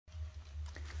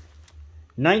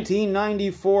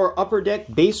1994 Upper Deck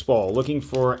Baseball, looking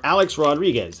for Alex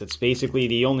Rodriguez. That's basically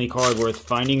the only card worth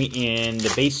finding in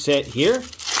the base set here.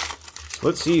 So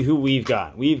let's see who we've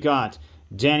got. We've got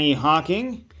Danny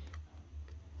Hocking,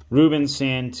 Ruben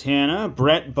Santana,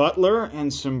 Brett Butler,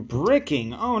 and some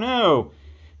bricking. Oh no!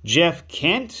 Jeff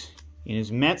Kent in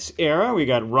his Mets era. We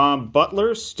got Rob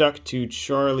Butler stuck to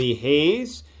Charlie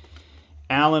Hayes,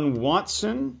 Alan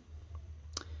Watson,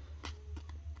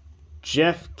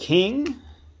 Jeff King,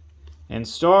 and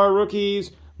star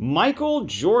rookies, Michael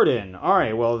Jordan. All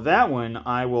right, well, that one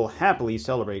I will happily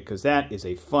celebrate because that is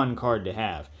a fun card to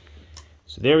have.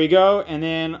 So there we go. And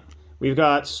then we've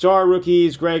got star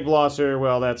rookies, Greg Blosser.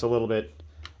 Well, that's a little bit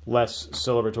less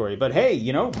celebratory. But hey,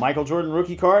 you know, Michael Jordan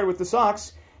rookie card with the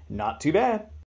Sox, not too bad.